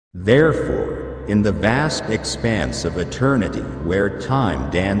Therefore, in the vast expanse of eternity where time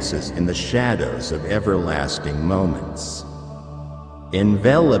dances in the shadows of everlasting moments,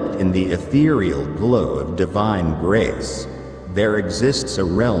 enveloped in the ethereal glow of divine grace, there exists a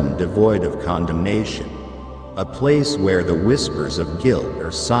realm devoid of condemnation, a place where the whispers of guilt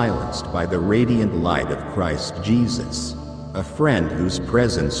are silenced by the radiant light of Christ Jesus, a friend whose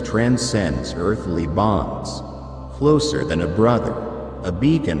presence transcends earthly bonds, closer than a brother, a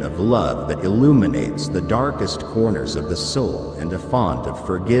beacon of love that illuminates the darkest corners of the soul, and a font of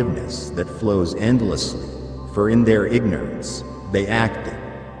forgiveness that flows endlessly, for in their ignorance they acted,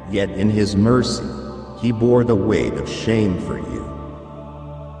 yet in his mercy he bore the weight of shame for you.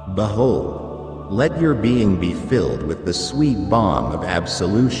 Behold, let your being be filled with the sweet balm of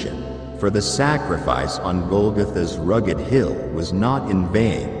absolution, for the sacrifice on Golgotha's rugged hill was not in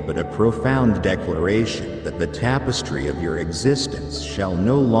vain, but a profound declaration that the tapestry of your existence shall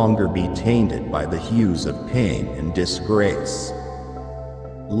no longer be tainted by the hues of pain and disgrace.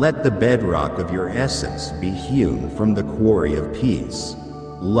 Let the bedrock of your essence be hewn from the quarry of peace,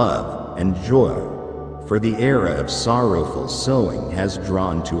 love, and joy, for the era of sorrowful sowing has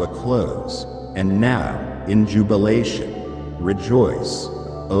drawn to a close, and now, in jubilation, rejoice,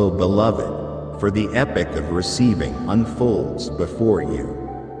 O beloved, for the epic of receiving unfolds before you.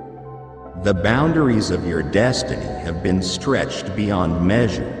 The boundaries of your destiny have been stretched beyond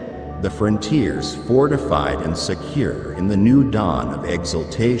measure, the frontiers fortified and secure in the new dawn of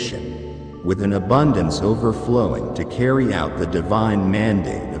exaltation, with an abundance overflowing to carry out the divine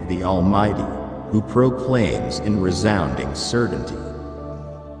mandate of the Almighty, who proclaims in resounding certainty,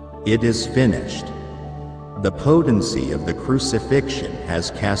 "It is finished." The potency of the crucifixion has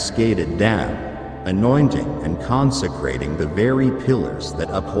cascaded down, anointing and consecrating the very pillars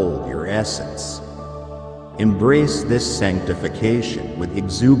that uphold your essence. Embrace this sanctification with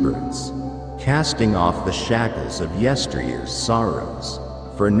exuberance, casting off the shackles of yesteryear's sorrows,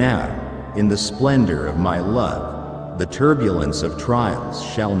 for now, in the splendor of my love, the turbulence of trials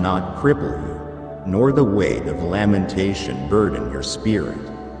shall not cripple you, nor the weight of lamentation burden your spirit.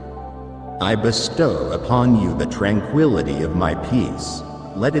 I bestow upon you the tranquility of my peace.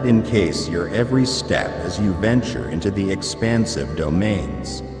 Let it encase your every step as you venture into the expansive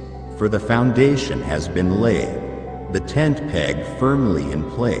domains. For the foundation has been laid, the tent peg firmly in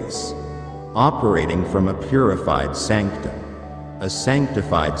place, operating from a purified sanctum, a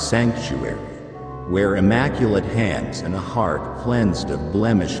sanctified sanctuary, where immaculate hands and a heart cleansed of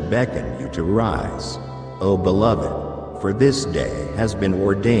blemish beckon you to rise, O beloved, for this day has been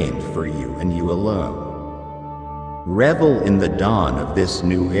ordained for you and you alone. Revel in the dawn of this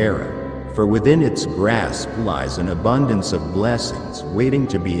new era, for within its grasp lies an abundance of blessings waiting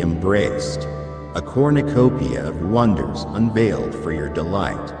to be embraced, a cornucopia of wonders unveiled for your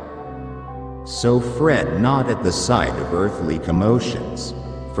delight. So fret not at the sight of earthly commotions,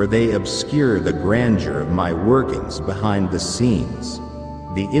 for they obscure the grandeur of my workings behind the scenes,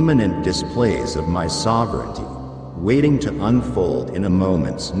 the imminent displays of my sovereignty, waiting to unfold in a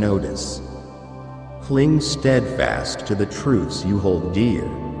moment's notice. Cling steadfast to the truths you hold dear,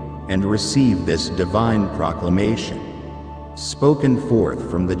 and receive this divine proclamation, spoken forth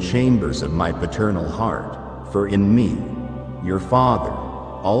from the chambers of my paternal heart, for in me, your Father,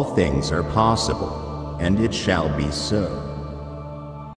 all things are possible, and it shall be so.